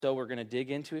So we're going to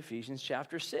dig into Ephesians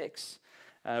chapter 6.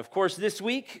 Of course, this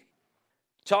week,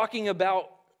 talking about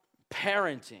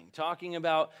parenting, talking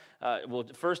about,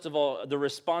 first of all, the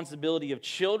responsibility of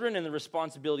children and the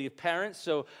responsibility of parents.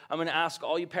 So I'm going to ask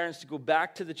all you parents to go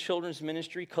back to the children's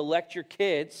ministry, collect your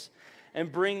kids,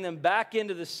 and bring them back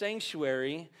into the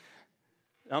sanctuary.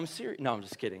 I'm serious. No, I'm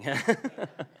just kidding.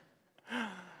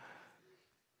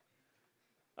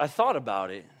 I thought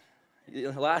about it.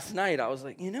 Last night, I was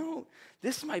like,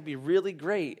 this might be really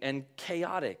great and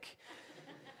chaotic.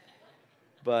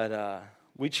 But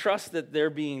we trust that they're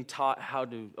being taught how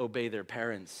to obey their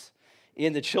parents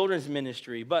in the children's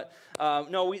ministry. But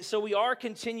so we are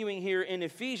continuing here in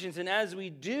Ephesians. And as we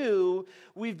do,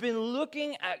 we've been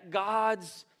looking at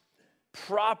God's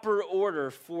proper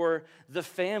order for the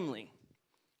family,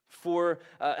 for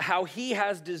how he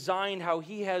has designed, how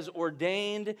he has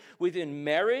ordained within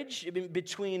marriage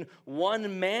between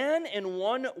one man and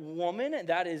one woman.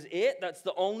 That is it. That's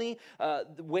the only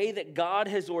way that God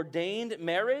has ordained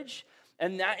marriage.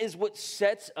 And that is what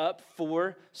sets up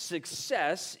for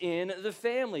success in the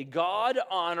family,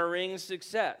 God-honoring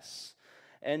success.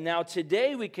 And now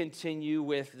today we continue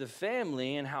with the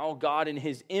family and how God in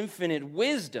his infinite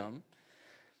wisdom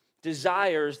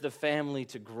desires the family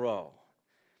to grow.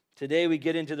 Today we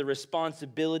get into the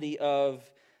responsibility of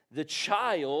the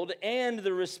child and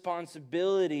the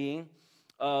responsibility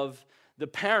of the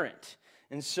parent.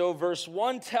 And so verse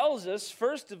 1 tells us,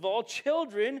 first of all,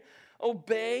 children,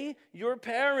 obey your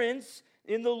parents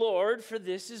in the Lord, for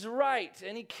this is right.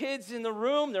 Any kids in the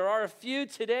room? There are a few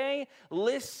today.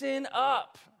 Listen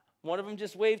up. One of them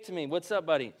just waved to me. What's up,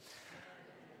 buddy?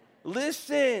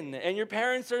 Listen. And your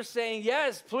parents are saying,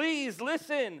 yes, please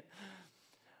listen.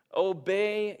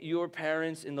 Obey your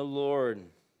parents in the Lord,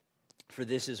 for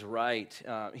this is right.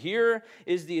 Here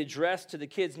is the address to the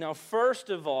kids. Now, first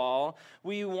of all,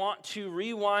 we want to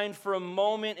rewind for a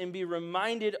moment and be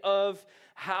reminded of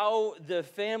how the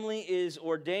family is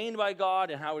ordained by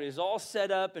God and how it is all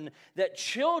set up, and that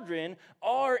children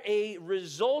are a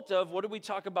result of, what did we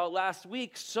talk about last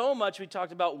week? So much we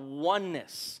talked about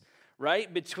oneness,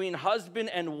 right, between husband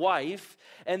and wife,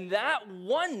 and that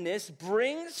oneness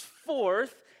brings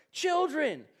forth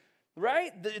children,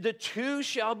 right? The two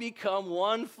shall become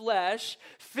one flesh,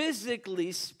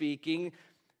 physically speaking.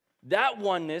 That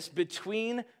oneness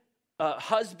between a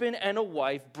husband and a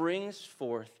wife brings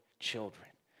forth children.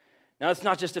 Now, it's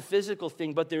not just a physical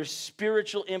thing, but there's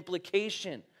spiritual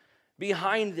implication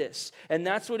behind this. And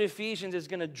that's what Ephesians is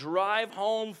going to drive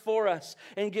home for us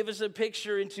and give us a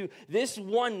picture into. This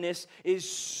oneness is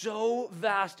so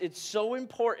vast, it's so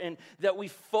important that we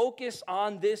focus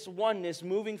on this oneness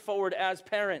moving forward as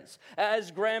parents,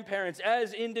 as grandparents,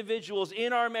 as individuals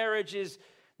in our marriages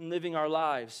and living our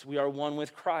lives. We are one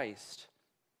with Christ.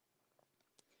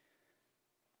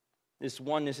 This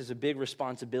oneness is a big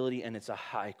responsibility and it's a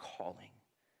high calling,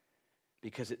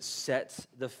 because it sets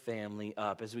the family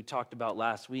up. As we talked about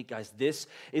last week, guys, this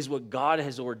is what God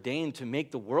has ordained to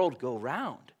make the world go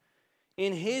round.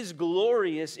 In his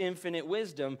glorious infinite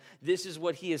wisdom, this is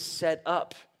what he has set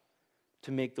up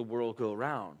to make the world go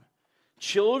round.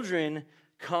 Children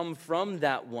come from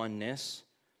that oneness.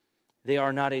 They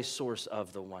are not a source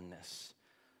of the oneness.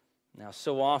 Now,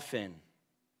 so often,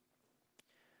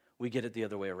 we get it the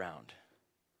other way around.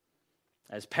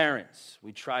 As parents,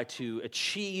 we try to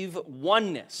achieve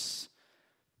oneness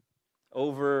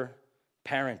over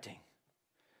parenting.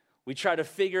 We try to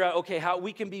figure out, how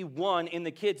we can be one in the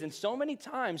kids. And so many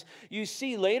times you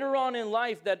see later on in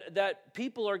life that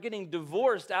people are getting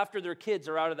divorced after their kids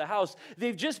are out of the house.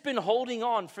 They've just been holding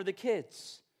on for the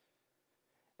kids.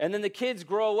 And then the kids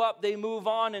grow up, they move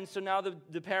on, and so now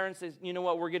the parents say, you know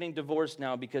what, we're getting divorced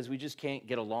now because we just can't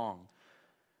get along.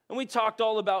 And we talked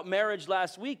all about marriage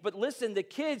last week, but listen, the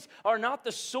kids are not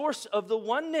the source of the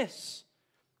oneness.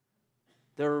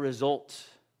 They're a result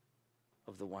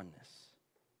of the oneness.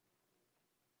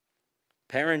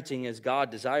 Parenting as God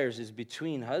desires is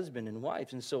between husband and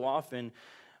wife, and so often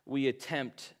we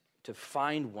attempt to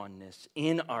find oneness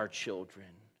in our children.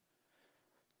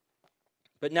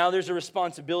 But now there's a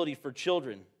responsibility for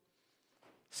children.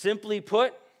 Simply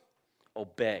put,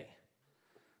 obey.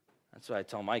 That's what I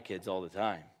tell my kids all the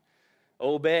time.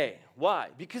 Obey. Why?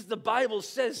 Because the Bible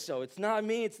says so. It's not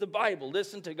me, it's the Bible.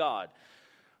 Listen to God.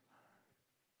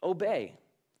 Obey.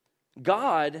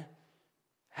 God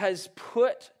has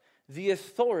put the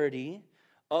authority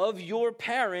of your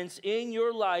parents in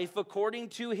your life according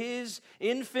to his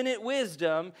infinite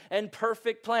wisdom and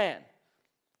perfect plan.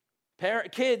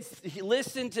 Kids,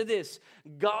 listen to this.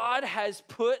 God has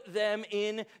put them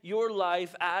in your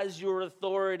life as your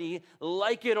authority,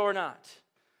 like it or not.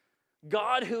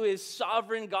 God who is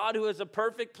sovereign, God who has a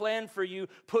perfect plan for you,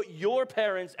 put your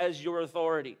parents as your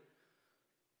authority.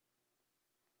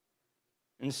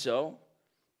 And so,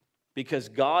 because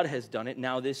God has done it,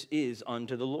 now this is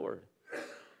unto the Lord.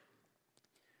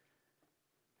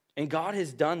 And God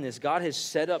has done this. God has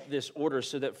set up this order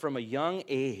so that from a young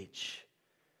age,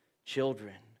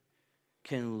 children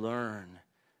can learn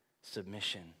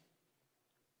submission.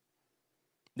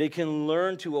 They can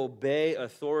learn to obey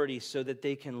authority so that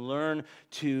they can learn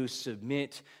to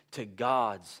submit to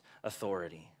God's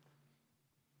authority.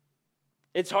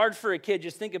 It's hard for a kid,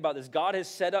 just think about this. God has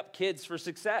set up kids for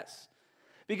success.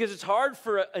 Because it's hard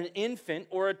for an infant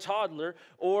or a toddler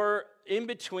or in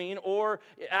between or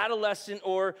adolescent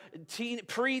or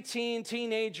preteen,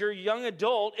 teenager, young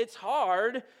adult. It's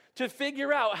hard to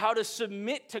figure out how to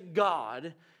submit to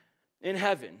God in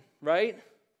heaven, right?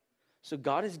 So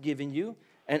God has given you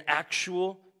an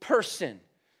actual person,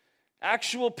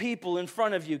 actual people in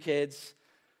front of you, kids,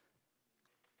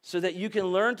 so that you can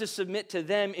learn to submit to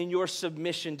them in your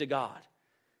submission to God.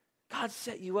 God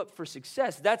set you up for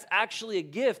success. That's actually a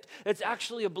gift. It's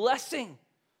actually a blessing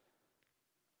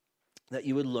that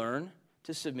you would learn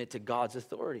to submit to God's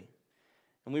authority.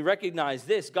 And we recognize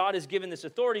this. God has given this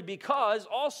authority because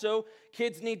also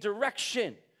kids need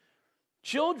direction.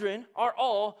 Children are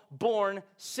all born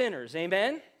sinners.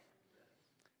 Amen?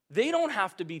 They don't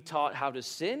have to be taught how to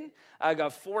sin. I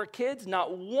got 4 kids.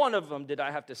 Not one of them did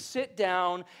I have to sit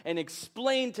down and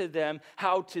explain to them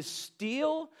how to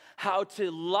steal, how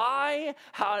to lie,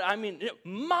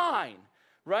 mine,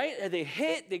 right? They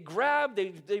hit, they grab,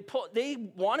 they pull, they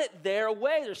want it their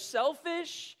way. They're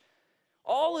selfish.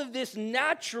 All of this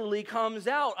naturally comes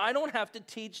out. I don't have to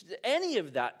teach any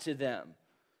of that to them.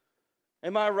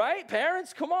 Am I right,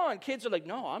 parents? Come on. Kids are like,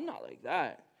 no, I'm not like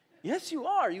that. Yes, you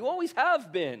are. You always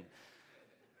have been.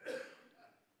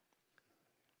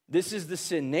 This is the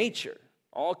sin nature.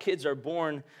 All kids are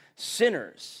born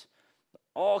sinners.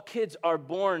 All kids are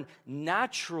born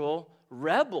natural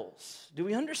rebels. Do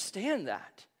we understand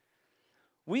that?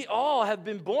 We all have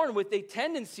been born with a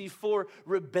tendency for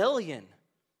rebellion,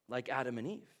 like Adam and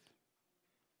Eve.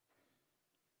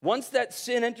 Once that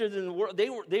sin entered in the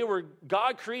world,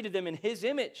 God created them in His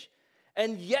image.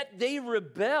 And yet they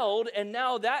rebelled, and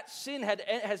now that sin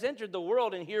has entered the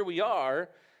world, and here we are,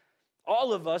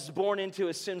 all of us born into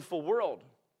a sinful world.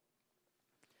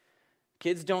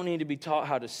 Kids don't need to be taught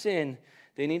how to sin.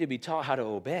 They need to be taught how to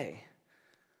obey.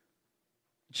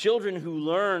 Children who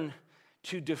learn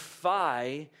to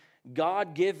defy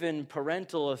God-given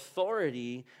parental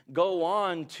authority go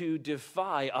on to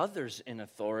defy others in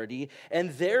authority and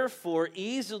therefore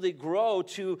easily grow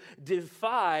to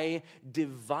defy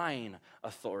divine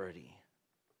authority.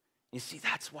 You see,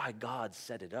 that's why God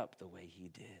set it up the way He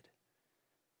did.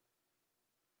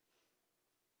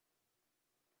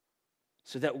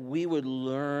 So that we would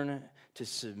learn to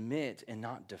submit and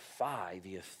not defy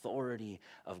the authority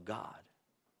of God.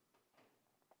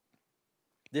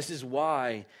 This is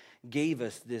why gave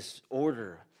us this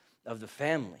order of the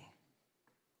family,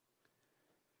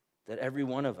 that every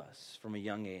one of us from a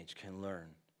young age can learn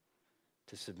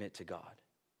to submit to God.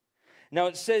 Now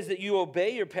it says that you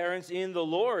obey your parents in the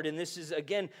Lord, and this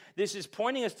is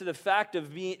pointing us to the fact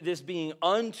of this being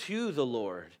unto the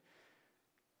Lord.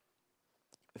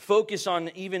 Focus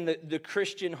on even the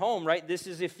Christian home, right? This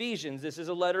is Ephesians. This is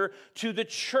a letter to the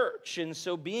church. And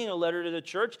so being a letter to the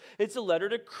church, it's a letter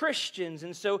to Christians.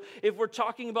 And so if we're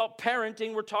talking about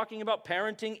parenting, we're talking about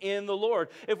parenting in the Lord.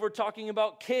 If we're talking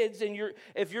about kids, and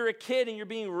if you're a kid and you're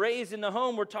being raised in the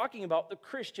home, we're talking about the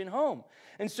Christian home.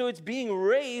 And so it's being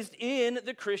raised in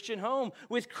the Christian home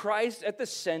with Christ at the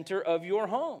center of your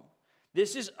home.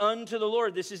 This is unto the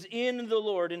Lord. This is in the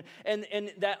Lord.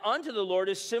 And that unto the Lord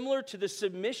is similar to the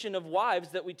submission of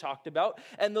wives that we talked about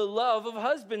and the love of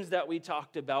husbands that we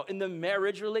talked about in the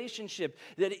marriage relationship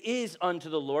that is unto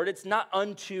the Lord. It's not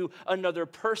unto another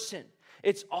person.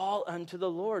 It's all unto the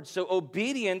Lord. So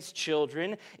obedience,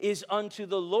 children, is unto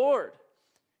the Lord.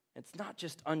 It's not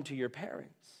just unto your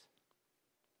parents.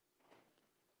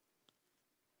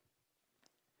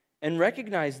 And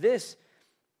recognize this,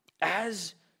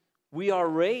 as we are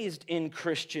raised in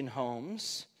Christian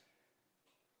homes,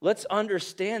 let's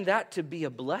understand that to be a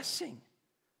blessing.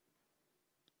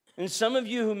 And some of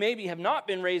you who maybe have not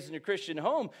been raised in a Christian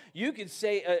home, you could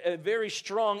say a very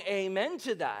strong amen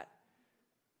to that.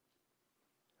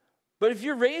 But if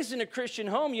you're raised in a Christian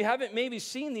home, you haven't maybe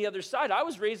seen the other side. I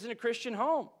was raised in a Christian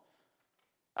home.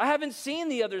 I haven't seen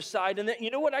the other side. And you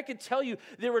know what? I could tell you,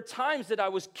 there were times that I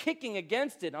was kicking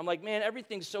against it. I'm like, man,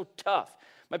 everything's so tough.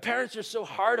 My parents are so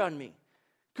hard on me.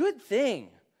 Good thing.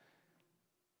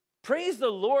 Praise the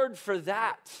Lord for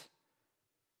that.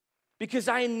 because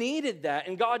I needed that,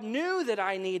 and God knew that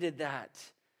I needed that.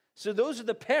 So those are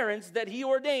the parents that he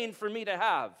ordained for me to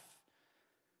have.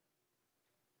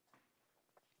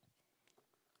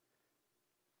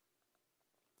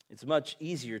 It's much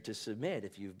easier to submit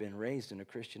if you've been raised in a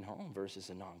Christian home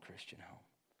versus a non-Christian home,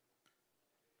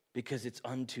 because it's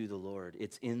unto the Lord.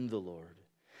 It's in the Lord.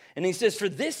 And he says, for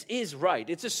this is right.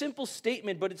 It's a simple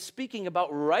statement, but it's speaking about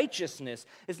righteousness.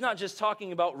 It's not just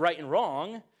talking about right and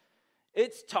wrong.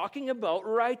 It's talking about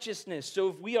righteousness. So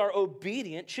if we are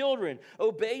obedient children,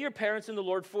 obey your parents in the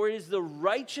Lord, for it is the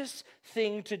righteous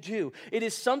thing to do. It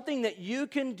is something that you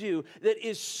can do that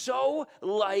is so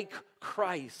like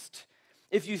Christ.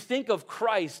 If you think of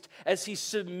Christ as he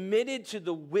submitted to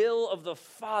the will of the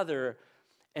Father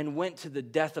and went to the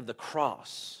death of the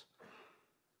cross.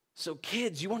 So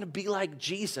kids, you want to be like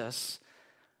Jesus,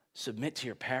 submit to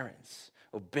your parents,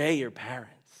 obey your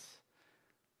parents.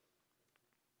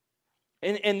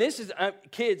 And this is,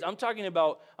 kids, I'm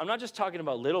not just talking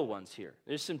about little ones here.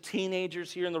 There's some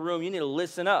teenagers here in the room. You need to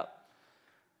listen up.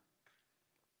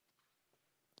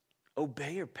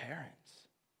 Obey your parents.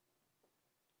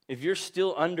 If you're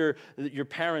still under your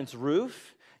parents'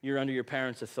 roof, you're under your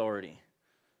parents' authority.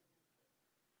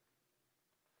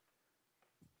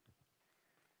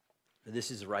 This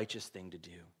is a righteous thing to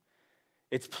do.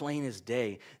 It's plain as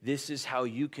day. This is how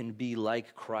you can be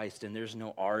like Christ, and there's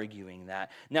no arguing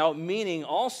that. Now, meaning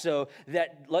also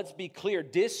that, let's be clear,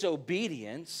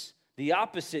 disobedience, the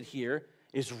opposite here,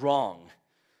 is wrong.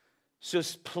 So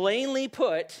plainly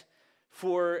put,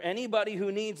 for anybody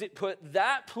who needs it put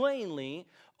that plainly,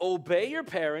 obey your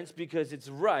parents because it's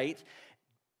right.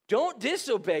 Don't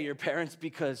disobey your parents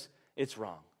because it's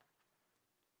wrong.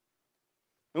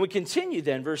 And we continue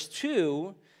then, verse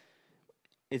 2,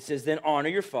 it says, then honor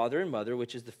your father and mother,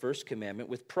 which is the first commandment,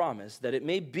 with promise, that it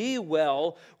may be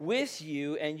well with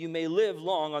you and you may live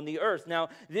long on the earth. Now,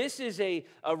 this is a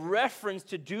reference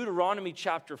to Deuteronomy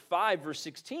chapter 5, verse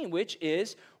 16, which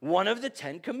is one of the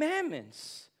 10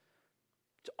 commandments.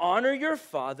 To honor your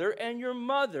father and your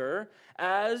mother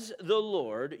as the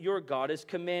Lord your God has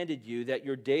commanded you, that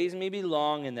your days may be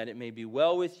long and that it may be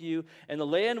well with you, and the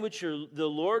land which the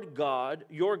Lord God,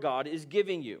 your God, is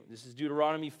giving you. This is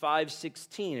Deuteronomy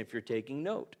 5:16, if you're taking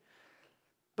note.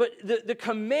 But the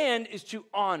command is to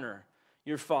honor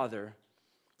your father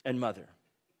and mother.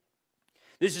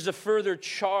 This is a further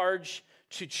charge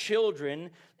to children,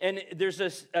 and there's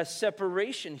a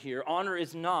separation here. Honor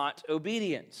is not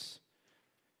obedience.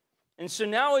 And so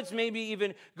now it's maybe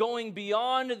even going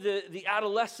beyond the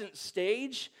adolescent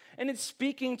stage, and it's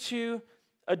speaking to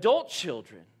adult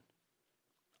children.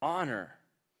 Honor.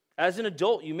 As an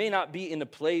adult, you may not be in a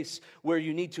place where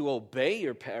you need to obey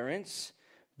your parents,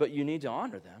 but you need to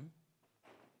honor them.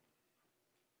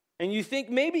 And you think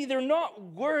maybe they're not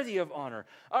worthy of honor.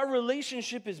 Our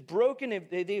relationship is broken.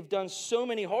 They've done so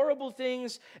many horrible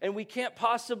things, and we can't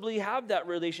possibly have that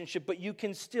relationship, but you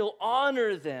can still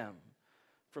honor them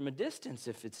from a distance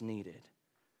if it's needed.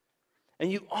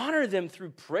 And you honor them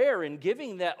through prayer and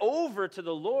giving that over to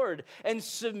the Lord and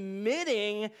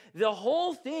submitting the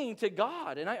whole thing to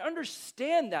God. And I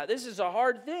understand that. This is a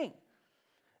hard thing.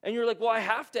 And you're like, well, I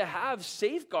have to have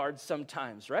safeguards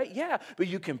sometimes, right? Yeah, but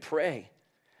you can pray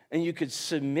and you could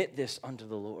submit this unto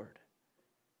the Lord.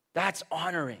 That's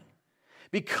honoring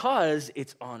because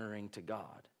it's honoring to God.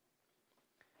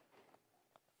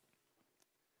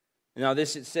 Now, it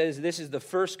says this is the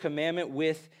first commandment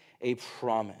with a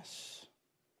promise.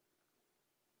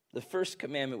 The first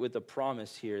commandment with a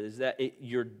promise here is that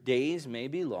your days may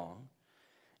be long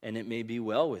and it may be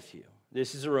well with you.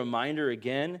 This is a reminder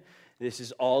again, this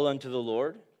is all unto the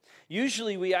Lord.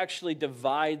 Usually we actually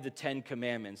divide the 10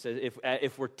 commandments.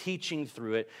 If we're teaching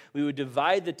through it, we would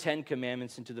divide the 10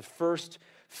 commandments into the first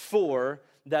 4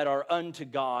 that are unto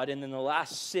God, and then the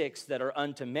last 6 that are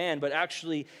unto man. But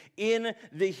actually, in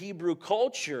the Hebrew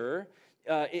culture,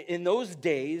 in those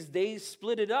days, they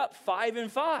split it up 5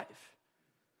 and 5.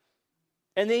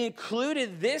 And they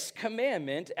included this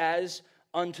commandment as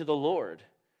unto the Lord.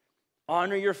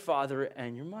 Honor your father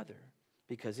and your mother,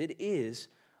 because it is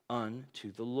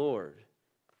unto the Lord.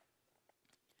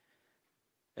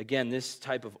 Again, this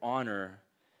type of honor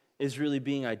is really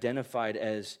being identified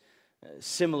as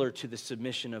similar to the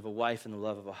submission of a wife and the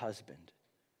love of a husband.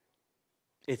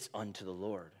 It's unto the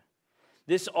Lord.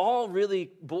 This all really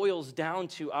boils down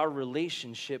to our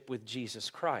relationship with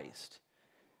Jesus Christ.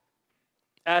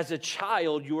 As a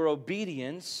child, your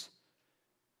obedience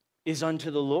is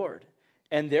unto the Lord,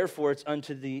 and therefore it's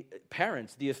unto the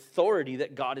parents, the authority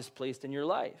that God has placed in your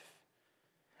life.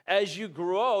 As you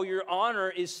grow, your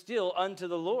honor is still unto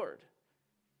the Lord.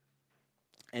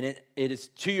 And it is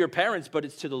to your parents, but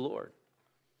it's to the Lord.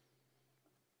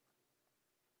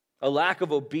 A lack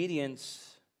of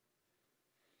obedience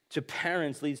to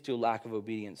parents leads to a lack of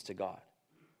obedience to God.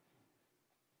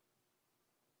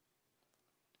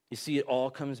 You see, it all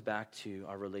comes back to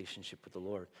our relationship with the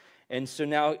Lord. And so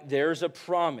now there's a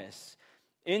promise.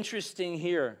 Interesting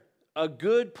here, a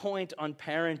good point on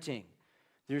parenting.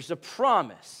 There's a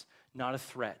promise, not a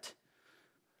threat.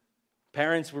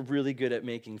 Parents, we're really good at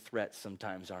making threats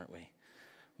sometimes, aren't we?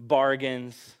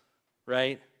 Bargains,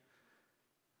 right?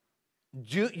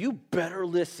 You better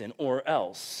listen or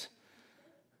else.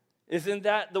 Isn't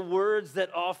that the words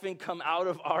that often come out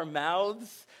of our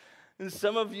mouths? And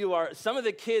some of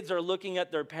the kids are looking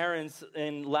at their parents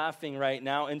and laughing right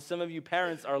now, and some of you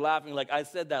parents are laughing like I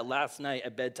said that last night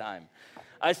at bedtime.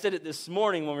 I said it this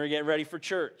morning when we were getting ready for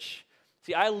church.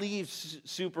 See, I leave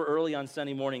super early on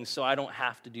Sunday mornings, so I don't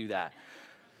have to do that.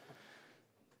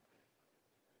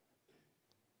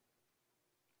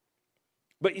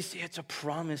 But you see, it's a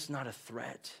promise, not a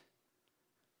threat.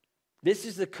 This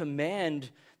is the command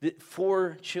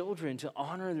for children to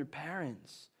honor their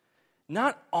parents.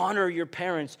 Not honor your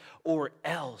parents or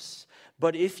else.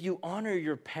 But if you honor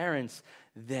your parents,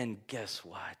 then guess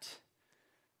what?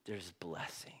 There's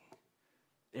blessing.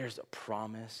 There's a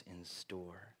promise in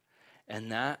store.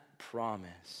 And that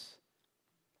promise,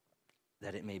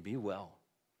 that it may be well,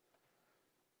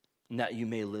 and that you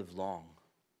may live long.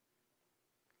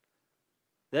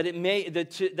 That it may,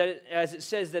 that as it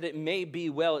says, that it may be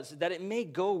well, it's that it may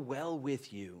go well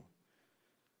with you.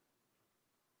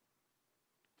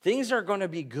 Things are going to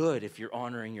be good if you're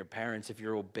honoring your parents, if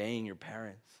you're obeying your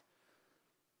parents.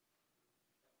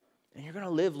 And you're going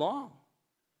to live long.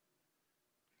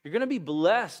 You're going to be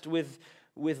blessed with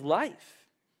life.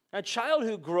 A child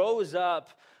who grows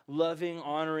up loving,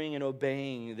 honoring, and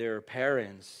obeying their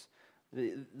parents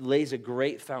lays a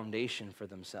great foundation for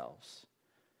themselves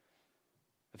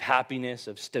of happiness,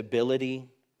 of stability,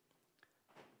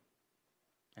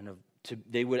 and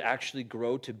they would actually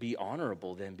grow to be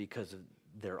honorable then because of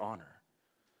their honor.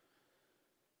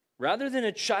 Rather than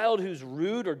a child who's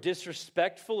rude or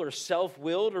disrespectful or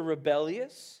self-willed or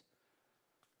rebellious,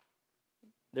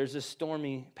 there's a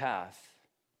stormy path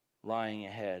lying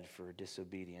ahead for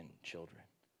disobedient children.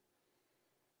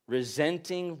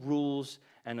 Resenting rules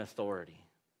and authority.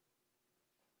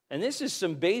 And this is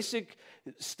some basic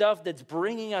stuff that's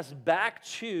bringing us back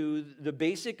to the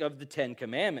basic of the Ten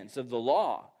Commandments, of the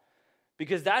law.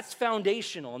 Because that's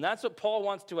foundational, and that's what Paul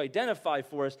wants to identify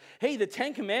for us. Hey, the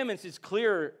Ten Commandments is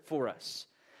clear for us.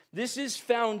 This is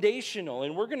foundational,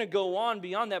 and we're going to go on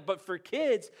beyond that. But for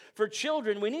kids, for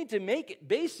children, we need to make it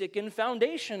basic and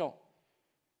foundational.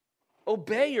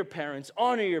 Obey your parents,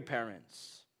 honor your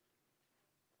parents.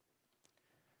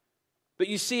 But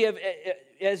you see,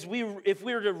 if we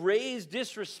were to raise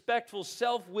disrespectful,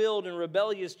 self-willed, and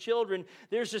rebellious children,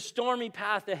 there's a stormy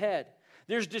path ahead.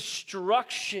 There's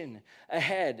destruction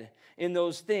ahead in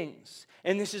those things.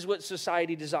 And this is what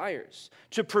society desires,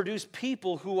 to produce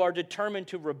people who are determined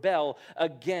to rebel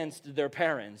against their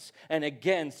parents and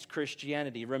against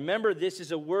Christianity. Remember, this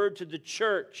is a word to the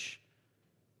church.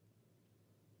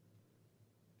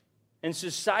 And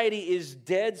society is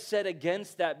dead set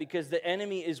against that because the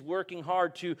enemy is working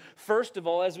hard to, first of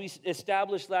all, as we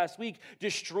established last week,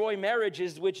 destroy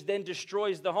marriages, which then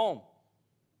destroys the home.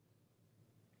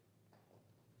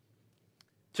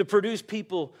 To produce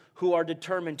people who are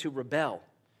determined to rebel.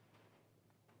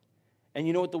 And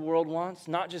you know what the world wants?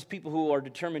 Not just people who are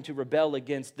determined to rebel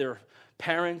against their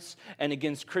parents and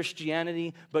against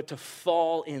Christianity, but to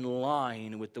fall in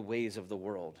line with the ways of the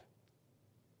world.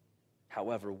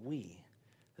 However, we,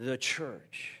 the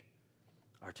church,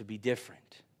 are to be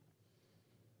different.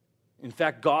 In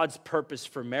fact, God's purpose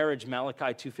for marriage,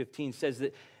 Malachi 2:15 says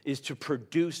that is to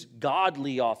produce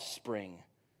godly offspring.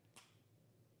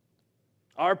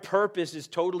 Our purpose is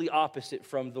totally opposite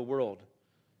from the world,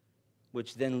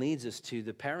 which then leads us to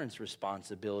the parents'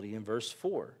 responsibility in verse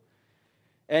 4.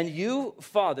 And you,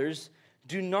 fathers,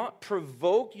 do not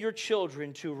provoke your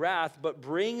children to wrath, but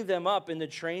bring them up in the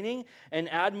training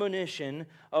and admonition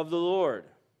of the Lord.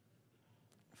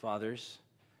 Fathers,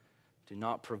 do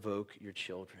not provoke your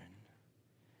children.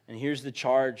 And here's the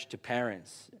charge to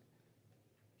parents.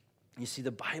 You see,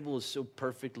 the Bible is so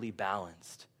perfectly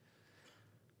balanced.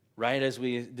 Right, as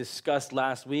we discussed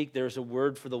last week, there's a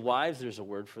word for the wives, there's a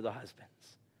word for the husbands.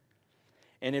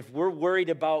 And if we're worried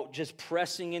about just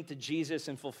pressing into Jesus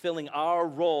and fulfilling our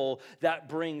role, that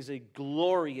brings a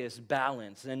glorious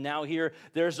balance. And now here,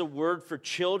 there's a word for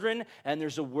children and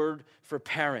there's a word for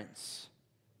parents.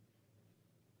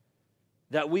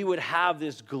 that we would have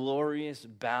this glorious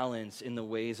balance in the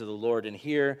ways of the Lord. And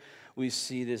here we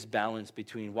see this balance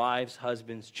between wives,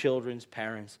 husbands, children,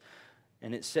 parents.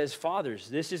 And it says fathers.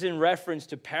 This is in reference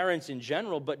to parents in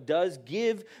general, but does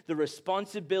give the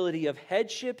responsibility of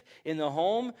headship in the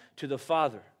home to the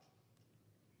father.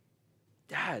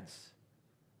 Dads,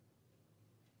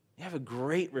 you have a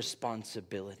great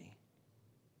responsibility.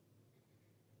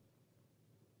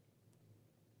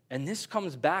 And this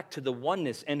comes back to the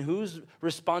oneness. And whose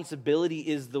responsibility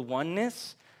is the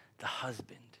oneness? The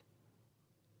husband.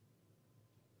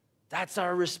 That's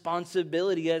our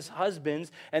responsibility as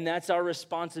husbands, and that's our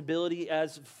responsibility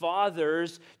as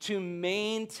fathers to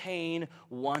maintain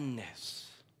oneness.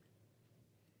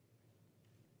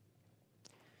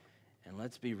 And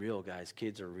let's be real, guys.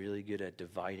 Kids are really good at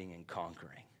dividing and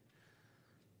conquering.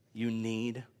 You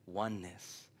need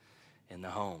oneness in the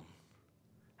home.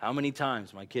 How many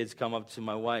times my kids come up to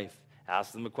my wife,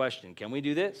 ask them a question. Can we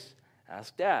do this?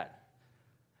 Ask Dad.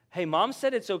 Hey, Mom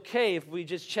said it's okay if we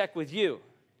just check with you.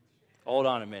 Hold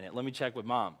on a minute. Let me check with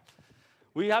Mom.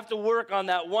 We have to work on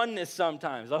that oneness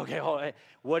sometimes. Okay,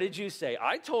 what did you say?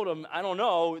 I told them, I don't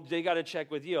know, they got to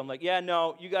check with you. I'm like, yeah,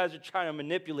 no, you guys are trying to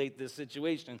manipulate this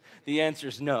situation. The answer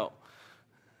is no.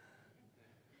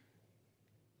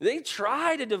 They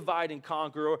try to divide and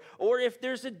conquer, or if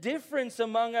there's a difference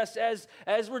among us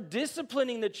as we're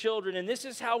disciplining the children, and this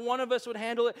is how one of us would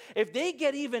handle it, if they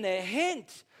get even a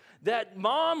hint that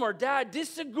mom or dad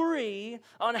disagree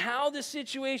on how the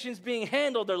situation's being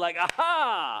handled, they're like,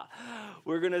 aha,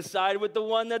 we're going to side with the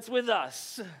one that's with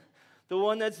us, the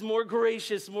one that's more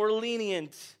gracious, more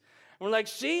lenient. And we're like,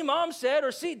 see, Mom said,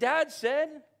 or see, Dad said.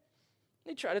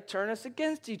 They try to turn us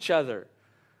against each other.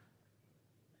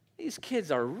 These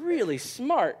kids are really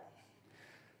smart.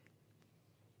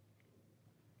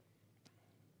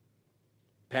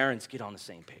 Parents, get on the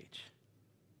same page.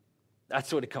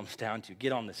 That's what it comes down to.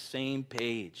 Get on the same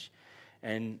page.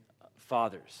 And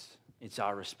fathers, it's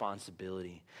our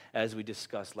responsibility, as we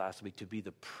discussed last week, to be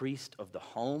the priest of the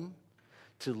home,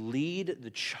 to lead the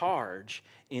charge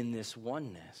in this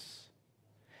oneness.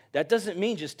 That doesn't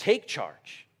mean just take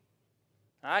charge.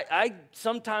 I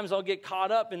sometimes I'll get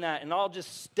caught up in that, and I'll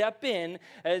just step in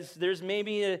as there's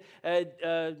maybe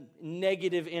a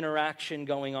negative interaction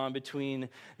going on between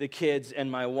the kids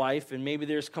and my wife, and maybe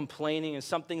there's complaining and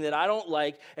something that I don't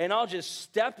like, and I'll just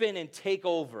step in and take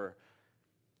over.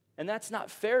 And that's not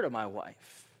fair to my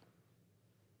wife.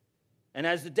 And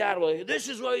as the dad will, this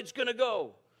is where it's going to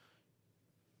go.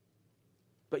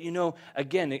 But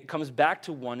again, it comes back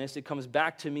to oneness. It comes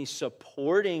back to me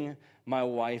supporting my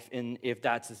wife if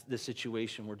that's the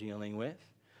situation we're dealing with.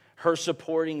 Her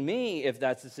supporting me if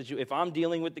that's the situation. If I'm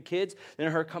dealing with the kids,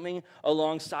 then her coming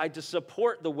alongside to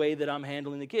support the way that I'm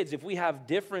handling the kids. If we have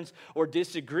difference or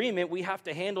disagreement, we have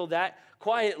to handle that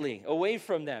quietly, away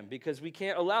from them, because we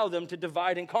can't allow them to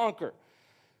divide and conquer.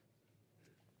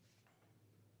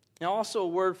 Now, also a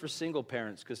word for single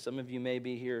parents, because some of you may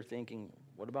be here thinking,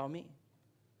 what about me?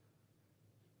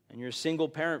 And you're a single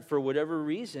parent for whatever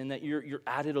reason that you're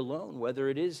at it alone, whether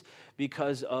it is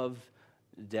because of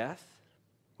death,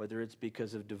 whether it's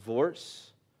because of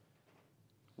divorce,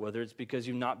 whether it's because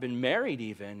you've not been married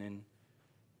even. And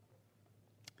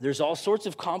there's all sorts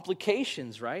of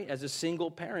complications, right, as a single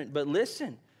parent. But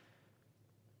listen,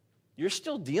 you're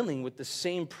still dealing with the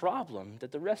same problem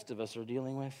that the rest of us are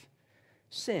dealing with.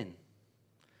 Sin.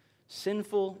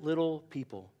 Sinful little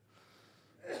people.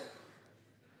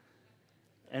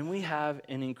 And we have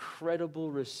an incredible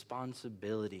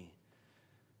responsibility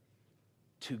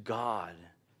to God.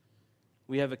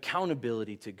 We have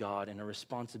accountability to God and a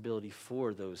responsibility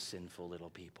for those sinful little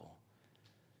people.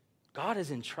 God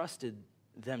has entrusted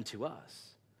them to us.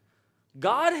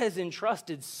 God has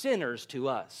entrusted sinners to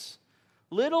us.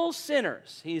 Little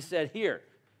sinners, he said, here.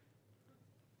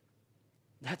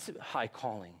 That's a high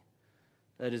calling.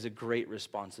 That is a great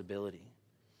responsibility.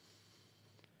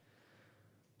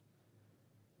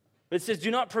 It says,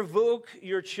 do not provoke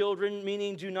your children,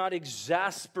 meaning do not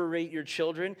exasperate your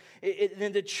children.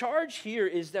 And the charge here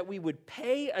is that we would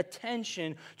pay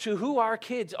attention to who our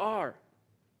kids are.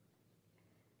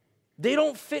 They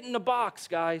don't fit in a box,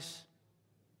 guys.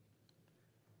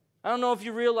 I don't know if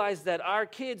you realize that our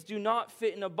kids do not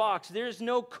fit in a box. There's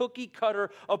no cookie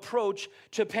cutter approach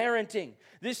to parenting.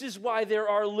 This is why there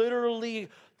are literally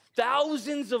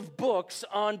thousands of books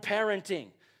on parenting.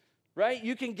 Right?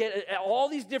 You can get all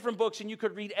these different books and you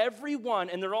could read every one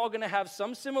and they're all going to have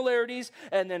some similarities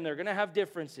and then they're going to have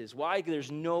differences. Why? There's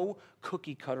no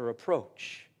cookie cutter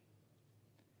approach.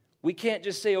 We can't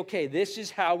just say, okay, this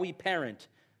is how we parent.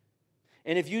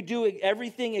 And if you do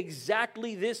everything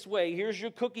exactly this way, here's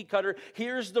your cookie cutter,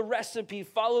 here's the recipe,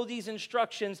 follow these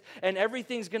instructions, and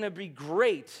everything's going to be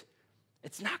great.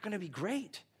 It's not going to be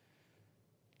great.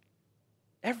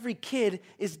 Every kid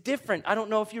is different. I don't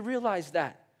know if you realize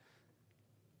that.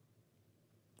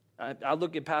 I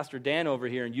look at Pastor Dan over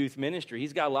here in youth ministry.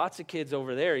 He's got lots of kids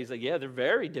over there. He's like, yeah, they're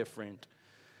very different.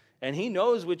 And he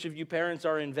knows which of you parents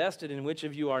are invested and which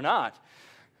of you are not.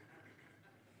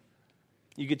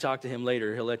 You could talk to him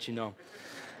later. He'll let you know.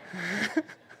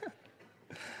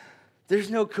 There's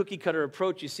no cookie cutter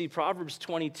approach. You see, Proverbs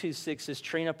 22:6 says,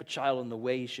 train up a child in the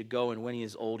way he should go, and when he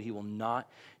is old, he will not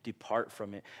depart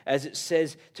from it. As it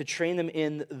says to train them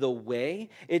in the way,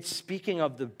 it's speaking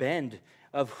of the bend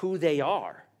of who they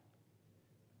are.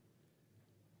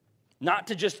 Not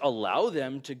to just allow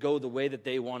them to go the way that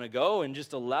they want to go and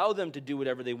just allow them to do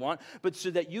whatever they want, but so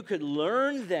that you could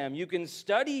learn them, you can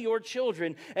study your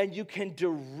children, and you can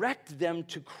direct them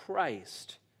to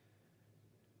Christ.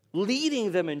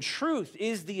 Leading them in truth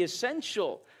is the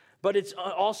essential, but it's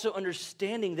also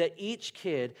understanding that each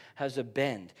kid has a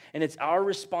bend. And it's our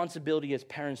responsibility as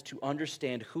parents to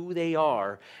understand who they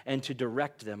are and to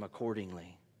direct them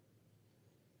accordingly.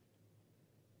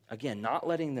 Again, not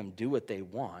letting them do what they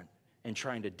want and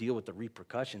trying to deal with the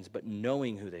repercussions, but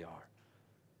knowing who they are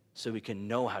so we can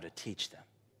know how to teach them.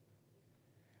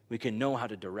 We can know how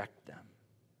to direct them.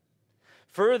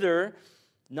 Further,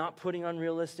 not putting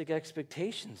unrealistic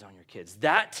expectations on your kids.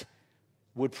 That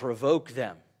would provoke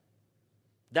them.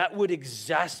 That would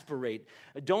exasperate.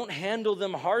 Don't handle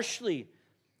them harshly.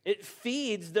 It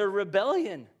feeds their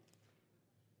rebellion.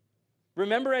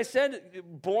 Remember I said,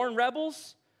 born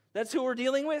rebels? That's who we're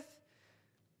dealing with?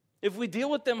 If we deal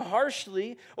with them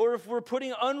harshly, or if we're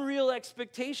putting unreal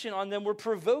expectation on them, we're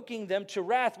provoking them to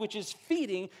wrath, which is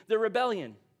feeding the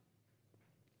rebellion.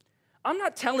 I'm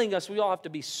not telling us we all have to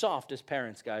be soft as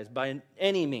parents, guys, by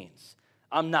any means.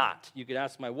 I'm not. You could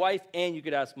ask my wife and you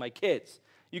could ask my kids.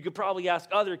 You could probably ask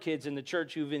other kids in the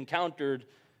church who've encountered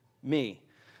me.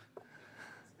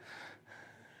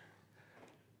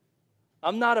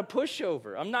 I'm not a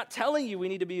pushover. I'm not telling you we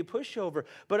need to be a pushover,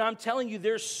 but I'm telling you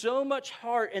there's so much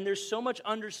heart and there's so much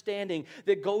understanding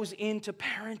that goes into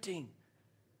parenting.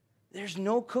 There's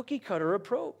no cookie cutter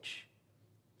approach.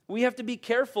 We have to be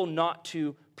careful not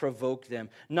to provoke them,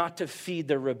 not to feed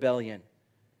their rebellion,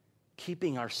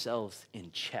 keeping ourselves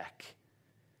in check.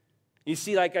 You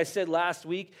see, like I said last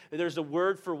week, there's a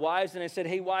word for wives, and I said,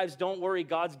 hey, wives, don't worry,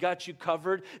 God's got you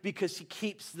covered because he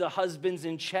keeps the husbands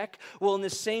in check. Well, in the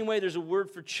same way, there's a word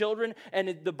for children,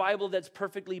 and the Bible that's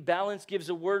perfectly balanced gives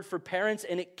a word for parents,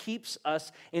 and it keeps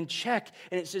us in check.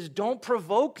 And it says, don't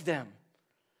provoke them.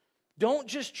 Don't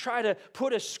just try to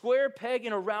put a square peg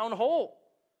in a round hole.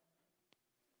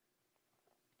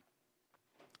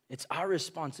 It's our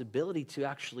responsibility to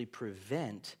actually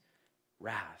prevent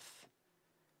wrath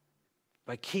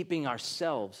by keeping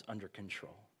ourselves under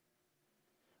control.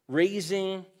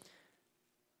 Raising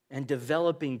and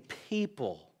developing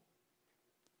people,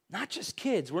 not just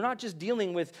kids. We're not just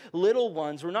dealing with little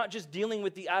ones. We're not just dealing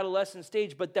with the adolescent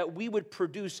stage, but that we would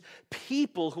produce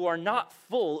people who are not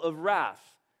full of wrath.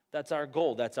 That's our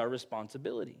goal. That's our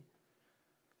responsibility.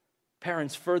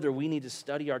 Parents, further, we need to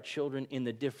study our children in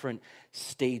the different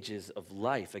stages of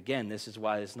life. Again, this is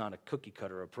why it's not a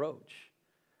cookie-cutter approach.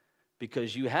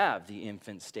 Because you have the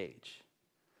infant stage.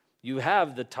 You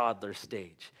have the toddler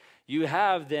stage. You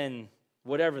have then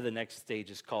whatever the next stage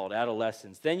is called,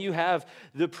 adolescence. Then you have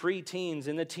the preteens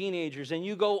and the teenagers, and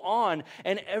you go on,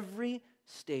 and every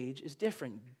stage is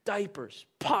different. Diapers,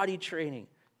 potty training,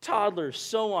 toddlers,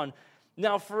 so on.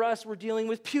 Now for us, we're dealing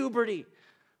with puberty.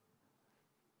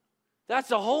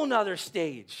 That's a whole nother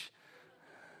stage.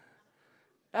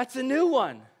 That's a new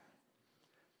one.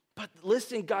 But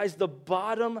listen, guys, the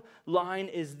bottom line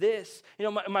is this.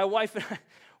 You know, my wife and I,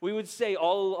 we would say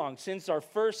all along, since our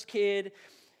first kid,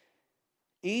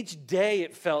 each day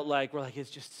it felt like, we're like, it's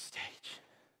just a stage.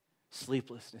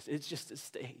 Sleeplessness, it's just a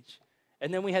stage.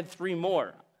 And then we had 3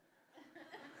 more.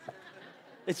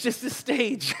 It's just a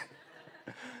stage.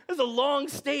 It was a long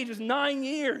stage, it was 9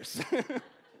 years.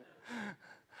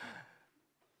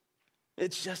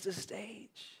 It's just a stage.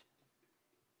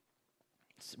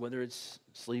 Whether it's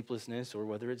sleeplessness or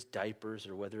whether it's diapers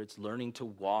or whether it's learning to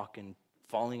walk and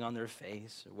falling on their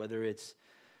face or whether it's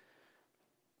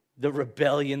the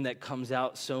rebellion that comes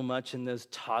out so much in those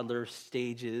toddler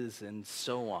stages and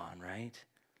so on, right?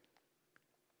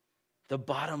 The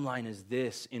bottom line is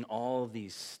this: in all of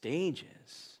these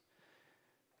stages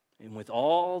and with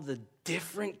all the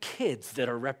different kids that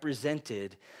are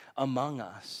represented among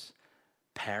us,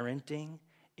 parenting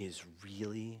is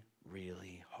really,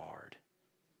 really hard.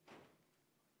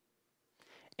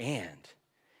 And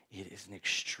it is an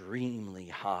extremely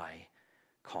high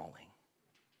calling,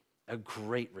 a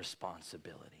great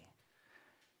responsibility.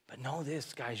 But know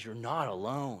this, guys, you're not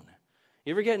alone.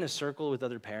 You ever get in a circle with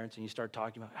other parents and you start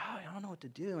talking about, oh, I don't know what to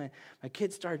do, man. My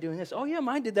kid started doing this. Oh, yeah,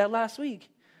 mine did that last week.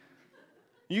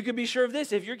 You can be sure of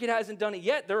this. If your kid hasn't done it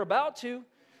yet, they're about to.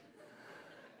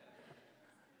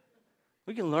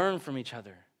 We can learn from each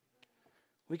other.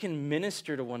 We can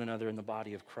minister to one another in the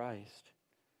body of Christ.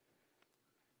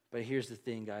 But here's the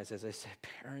thing, guys. As I said,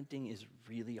 parenting is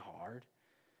really hard.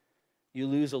 You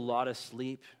lose a lot of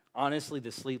sleep. Honestly,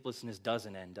 the sleeplessness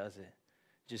doesn't end, does it?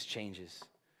 It just changes.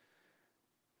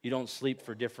 You don't sleep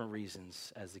for different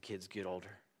reasons as the kids get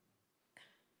older.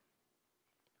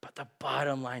 But the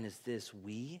bottom line is this: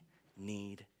 we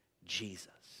need Jesus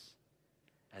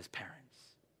as parents.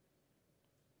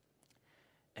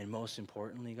 And most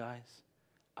importantly, guys,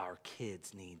 our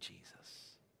kids need Jesus.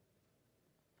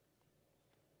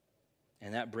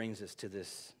 And that brings us to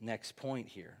this next point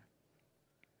here.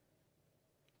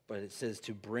 But it says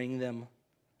to bring them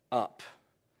up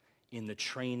in the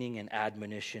training and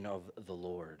admonition of the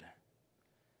Lord.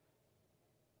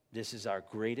 This is our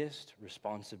greatest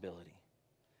responsibility.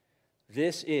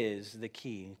 This is the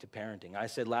key to parenting. I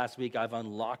said last week I've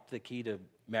unlocked the key to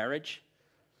marriage.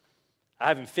 I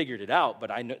haven't figured it out,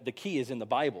 but I know the key is in the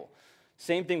Bible.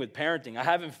 Same thing with parenting. I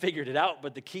haven't figured it out,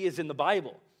 but the key is in the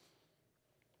Bible.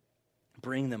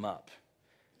 Bring them up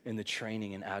in the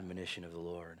training and admonition of the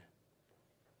Lord.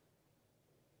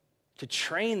 To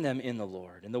train them in the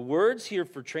Lord. And the words here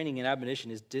for training and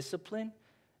admonition is discipline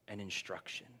and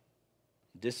instruction.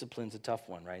 Discipline's a tough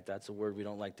one, right? That's a word we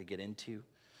don't like to get into.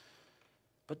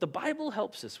 But the Bible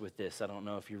helps us with this. I don't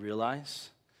know if you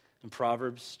realize. In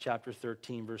Proverbs chapter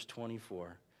 13, verse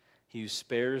 24, he who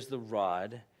spares the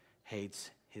rod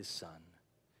hates his son,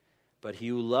 but he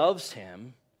who loves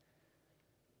him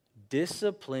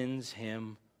disciplines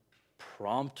him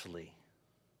promptly.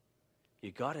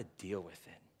 You got to deal with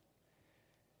it.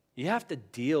 You have to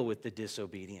deal with the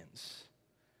disobedience.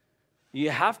 You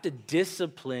have to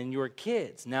discipline your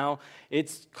kids. Now,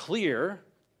 it's clear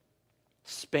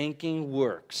spanking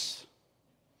works.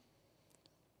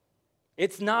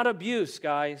 It's not abuse,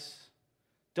 guys.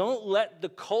 Don't let the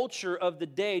culture of the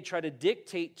day try to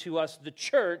dictate to us, the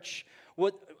church,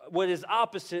 what is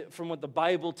opposite from what the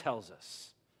Bible tells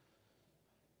us.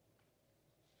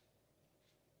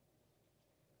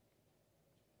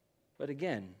 But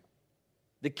again,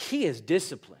 the key is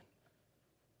discipline.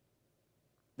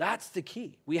 That's the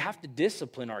key. We have to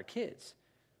discipline our kids.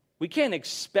 We can't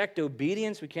expect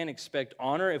obedience, we can't expect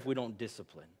honor if we don't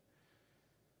discipline.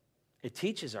 It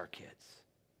teaches our kids.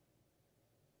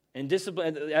 And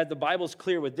discipline, the Bible's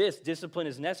clear with this, discipline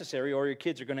is necessary or your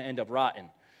kids are going to end up rotten.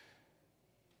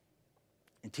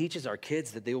 It teaches our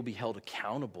kids that they will be held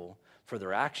accountable for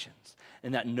their actions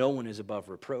and that no one is above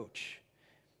reproach.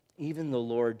 Even the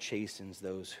Lord chastens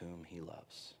those whom he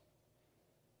loves.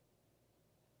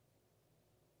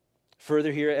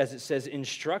 Further here, as it says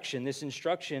instruction, this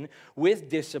instruction with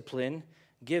discipline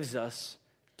gives us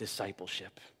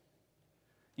discipleship.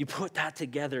 You put that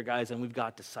together, guys, and we've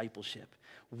got discipleship.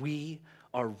 We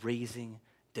are raising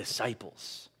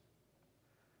disciples.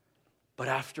 But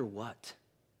after what?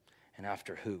 And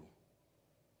after who?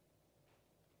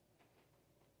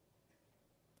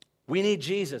 We need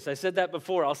Jesus. I said that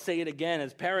before. I'll say it again.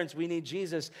 As parents, we need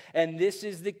Jesus. And this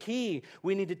is the key.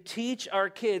 We need to teach our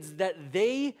kids that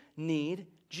they need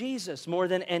Jesus more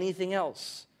than anything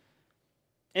else.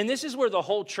 And this is where the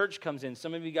whole church comes in.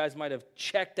 Some of you guys might have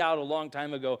checked out a long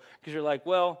time ago because you're like,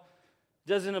 well, it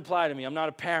doesn't apply to me. I'm not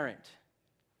a parent.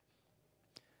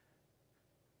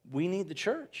 We need the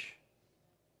church.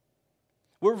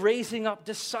 We're raising up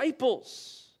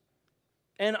disciples.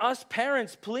 And us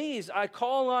parents, please, I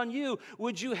call on you.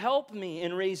 Would you help me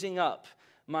in raising up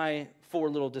my 4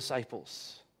 little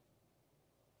disciples?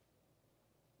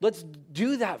 Let's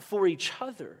do that for each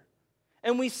other.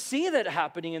 And we see that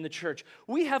happening in the church.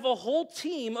 We have a whole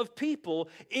team of people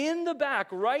in the back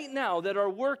right now that are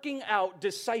working out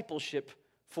discipleship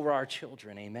for our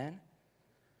children. Amen?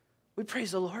 We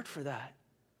praise the Lord for that.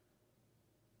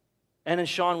 And as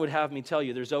Sean would have me tell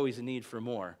you, there's always a need for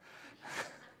more.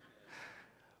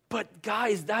 But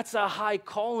guys, that's a high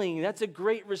calling. That's a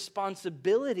great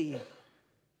responsibility.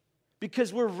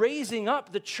 Because we're raising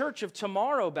up the church of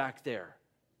tomorrow back there.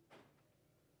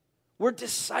 We're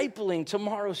discipling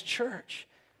tomorrow's church.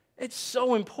 It's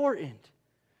so important.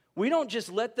 We don't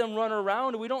just let them run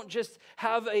around. We don't just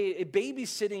have a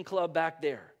babysitting club back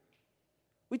there.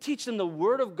 We teach them the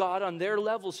Word of God on their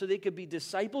level so they could be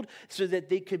discipled, so that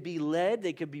they could be led,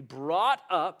 they could be brought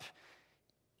up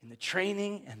in the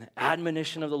training and the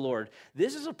admonition of the Lord.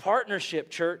 This is a partnership,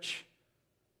 church.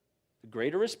 The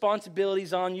greater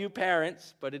responsibilities on you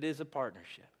parents, but it is a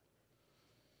partnership.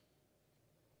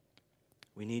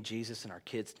 We need Jesus and our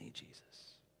kids need Jesus.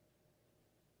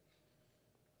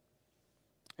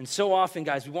 And so often,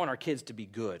 guys, we want our kids to be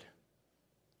good,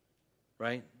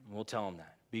 right? We'll tell them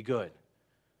that. Be good.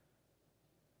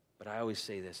 But I always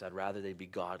say this, I'd rather they be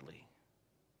godly.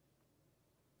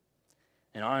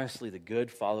 And honestly, the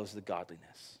good follows the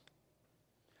godliness.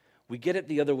 We get it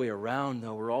the other way around,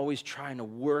 though. We're always trying to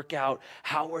work out,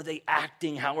 how are they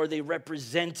acting? How are they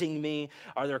representing me?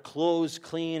 Are their clothes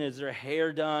clean? Is their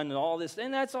hair done? And all this.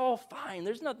 And that's all fine.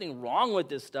 There's nothing wrong with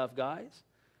this stuff, guys.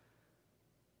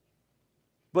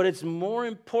 But it's more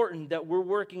important that we're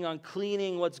working on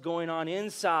cleaning what's going on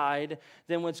inside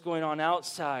than what's going on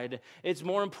outside. It's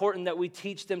more important that we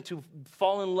teach them to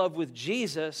fall in love with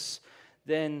Jesus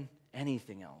than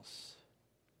anything else.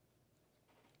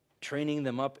 Training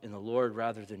them up in the Lord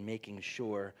rather than making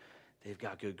sure they've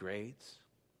got good grades,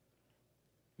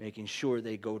 making sure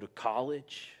they go to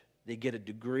college, they get a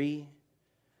degree,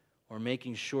 or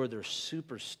making sure they're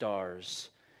superstars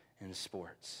in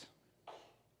sports.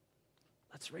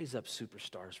 Let's raise up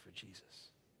superstars for Jesus.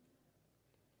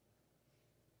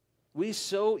 We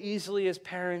so easily as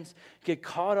parents get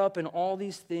caught up in all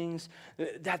these things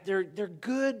that they're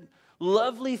good,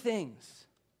 lovely things.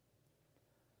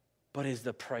 But is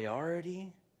the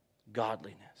priority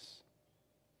godliness?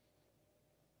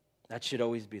 That should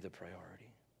always be the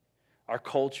priority. Our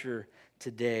culture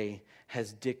today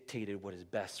has dictated what is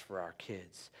best for our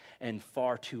kids, and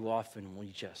far too often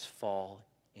we just fall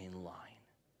in line.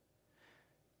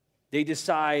 They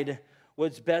decide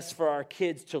what's best for our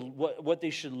kids, to what they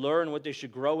should learn, what they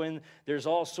should grow in. There's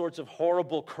all sorts of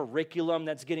horrible curriculum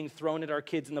that's getting thrown at our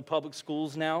kids in the public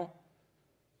schools now.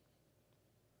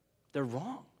 They're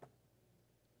wrong.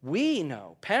 We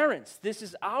know, parents, this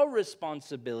is our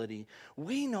responsibility.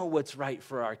 We know what's right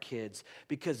for our kids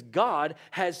because God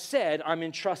has said, I'm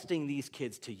entrusting these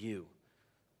kids to you.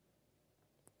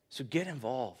 So get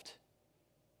involved.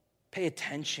 Pay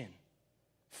attention.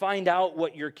 Find out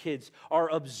what your kids are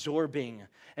absorbing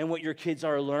and what your kids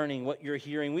are learning, what you're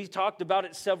hearing. We talked about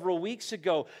it several weeks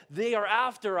ago. They are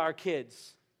after our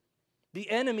kids. The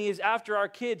enemy is after our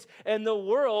kids, and the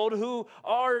world, who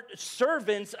are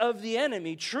servants of the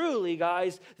enemy, truly,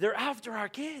 guys, they're after our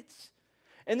kids.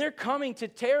 And they're coming to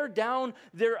tear down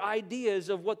their ideas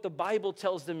of what the Bible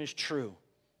tells them is true,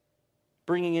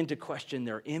 bringing into question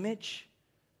their image,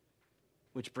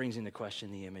 which brings into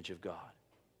question the image of God.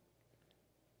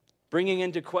 Bringing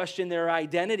into question their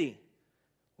identity,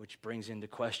 which brings into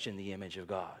question the image of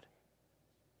God.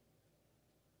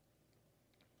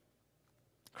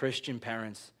 Christian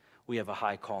parents, we have a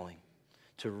high calling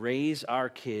to raise our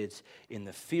kids in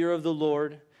the fear of the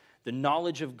Lord, the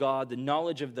knowledge of God, the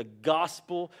knowledge of the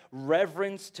gospel,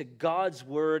 reverence to God's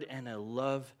word, and a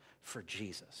love for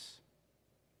Jesus.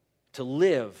 To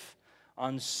live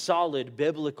on solid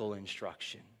biblical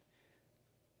instruction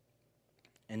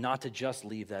and not to just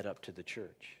leave that up to the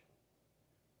church.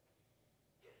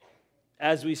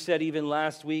 As we said even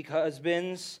last week,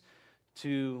 husbands,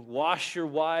 to wash your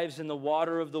wives in the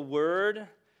water of the word,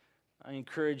 I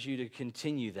encourage you to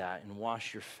continue that and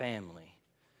wash your family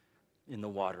in the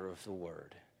water of the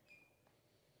word.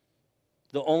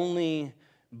 The only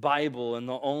Bible and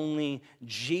the only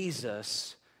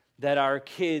Jesus that our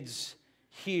kids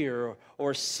hear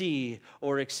or see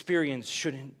or experience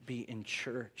shouldn't be in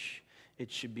church. It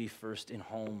should be first in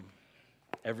home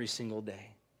every single day.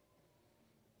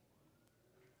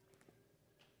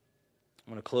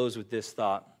 I'm going to close with this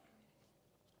thought.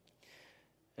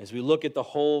 As we look at the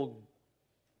whole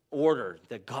order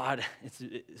that God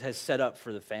has set up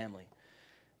for the family,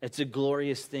 it's a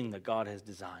glorious thing that God has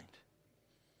designed.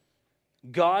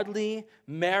 Godly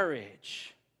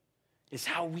marriage is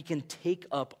how we can take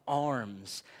up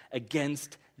arms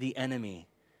against the enemy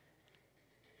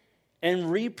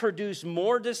and reproduce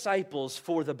more disciples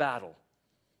for the battle.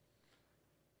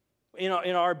 In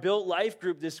our Built Life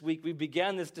group this week, we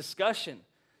began this discussion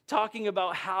talking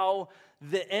about how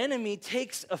the enemy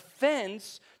takes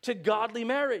offense to godly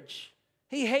marriage.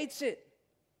 He hates it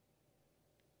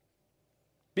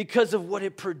because of what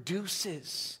it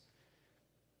produces.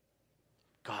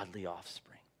 Godly offspring.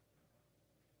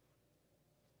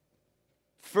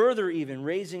 Further, even,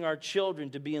 raising our children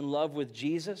to be in love with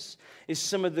Jesus is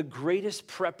some of the greatest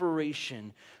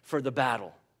preparation for the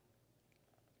battle.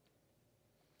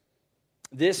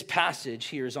 This passage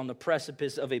here is on the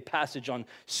precipice of a passage on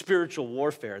spiritual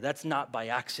warfare. That's not by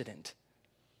accident.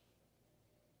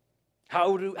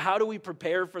 How do we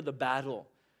prepare for the battle?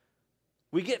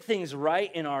 We get things right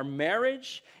in our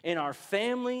marriage, in our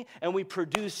family, and we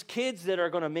produce kids that are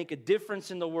going to make a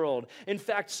difference in the world. In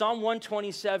fact, Psalm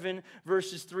 127,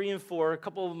 verses 3 and 4, a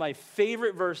couple of my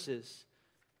favorite verses.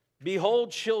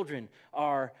 Behold, children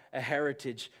are a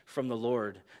heritage from the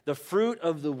Lord. The fruit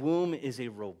of the womb is a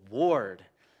reward.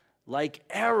 Like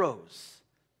arrows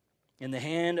in the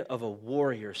hand of a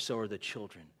warrior, so are the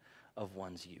children of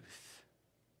one's youth.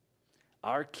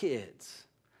 Our kids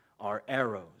are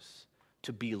arrows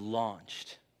to be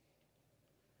launched,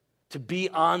 to be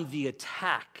on the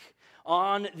attack,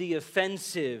 on the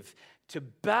offensive, to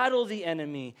battle the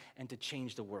enemy, and to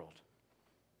change the world.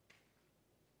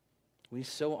 We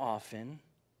so often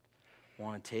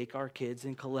want to take our kids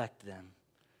and collect them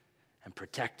and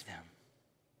protect them.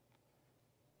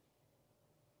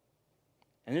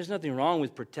 And there's nothing wrong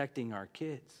with protecting our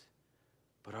kids,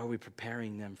 but are we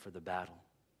preparing them for the battle?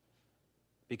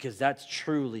 Because that's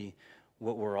truly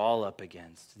what we're all up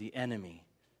against, the enemy,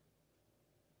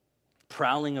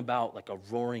 prowling about like a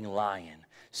roaring lion,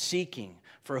 seeking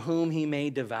for whom he may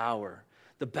devour.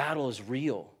 The battle is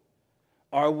real.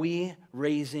 Are we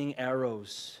raising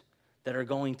arrows that are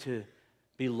going to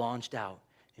be launched out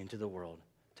into the world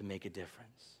to make a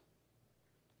difference?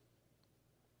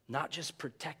 Not just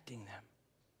protecting them,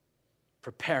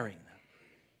 preparing them.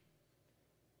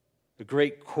 The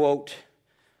great quote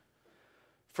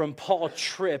from Paul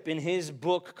Tripp in his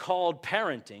book called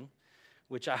Parenting,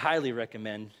 which I highly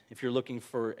recommend if you're looking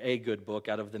for a good book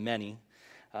out of the many.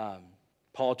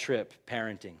 Paul Tripp,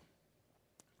 Parenting.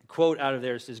 A quote out of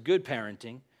there says, good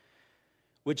parenting,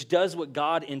 which does what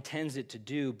God intends it to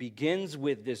do, begins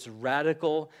with this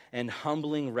radical and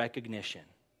humbling recognition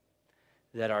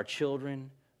that our children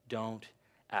don't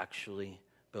actually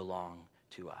belong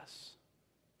to us.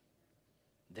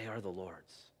 They are the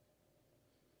Lord's,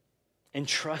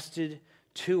 entrusted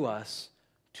to us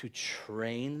to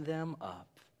train them up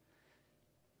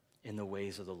in the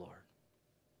ways of the Lord.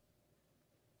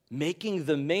 Making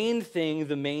the main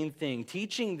thing,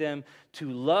 teaching them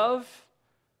to love,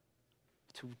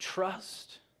 to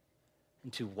trust,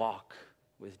 and to walk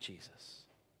with Jesus.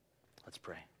 Let's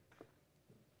pray.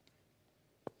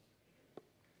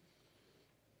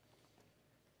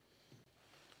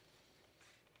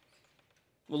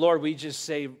 Well, Lord, we just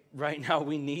say right now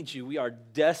we need you. We are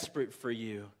desperate for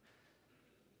you.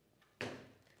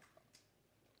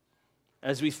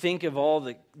 As we think of all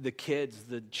the kids,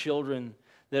 the children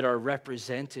that are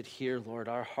represented here, Lord,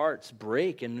 our hearts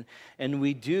break, and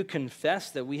we do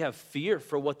confess that we have fear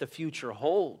for what the future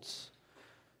holds.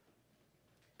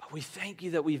 But we thank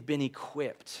you that we've been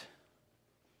equipped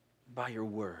by your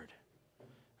word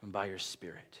and by your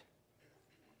Spirit.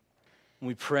 And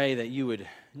we pray that you would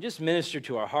just minister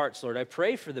to our hearts, Lord. I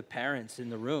pray for the parents in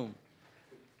the room.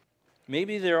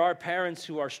 Maybe there are parents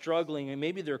who are struggling, and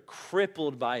maybe they're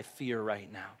crippled by fear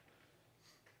right now.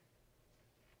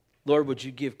 Lord, would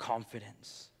you give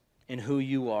confidence in who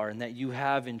you are and that you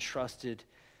have entrusted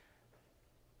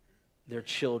their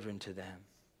children to them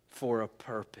for a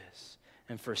purpose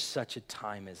and for such a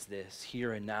time as this,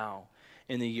 here and now,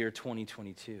 in the year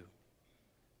 2022.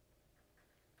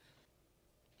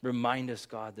 Remind us,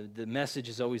 God, the message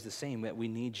is always the same, that we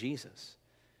need Jesus.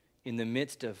 In the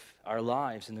midst of our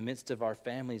lives, in the midst of our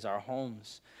families, our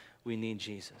homes, we need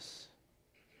Jesus.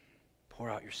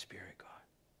 Pour out your Spirit, God.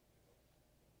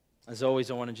 As always,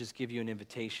 I want to just give you an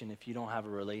invitation if you don't have a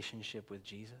relationship with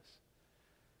Jesus.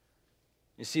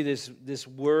 You see this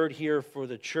word here for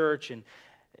the church, and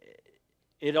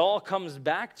it all comes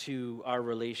back to our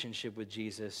relationship with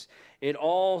Jesus. It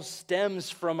all stems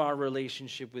from our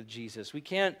relationship with Jesus. We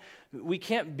can't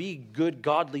be good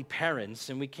godly parents,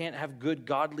 and we can't have good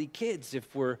godly kids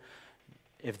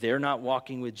if they're not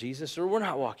walking with Jesus or we're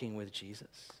not walking with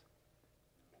Jesus.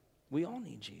 We all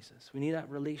need Jesus. We need that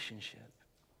relationship.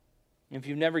 If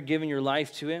you've never given your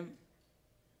life to him,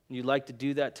 and you'd like to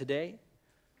do that today,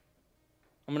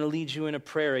 I'm going to lead you in a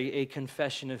prayer, a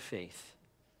confession of faith.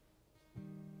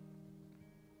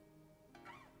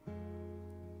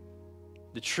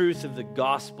 The truth of the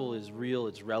gospel is real,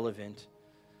 it's relevant.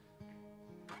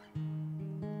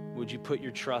 Would you put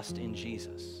your trust in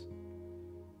Jesus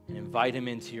and invite him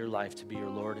into your life to be your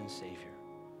Lord and Savior?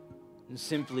 And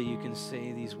simply you can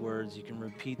say these words, you can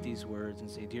repeat these words and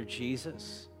say, Dear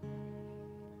Jesus,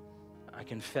 I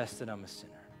confess that I'm a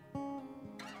sinner.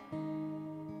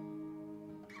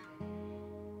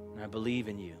 And I believe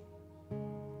in you.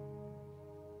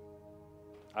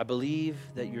 I believe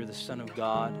that you're the Son of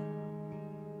God,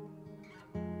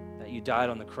 that you died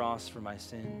on the cross for my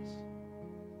sins,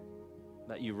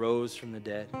 that you rose from the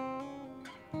dead.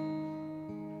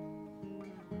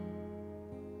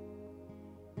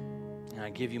 And And I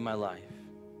give you my life.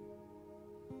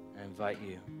 I invite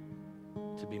you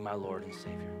to be my Lord and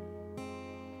Savior.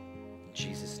 In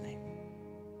Jesus' name.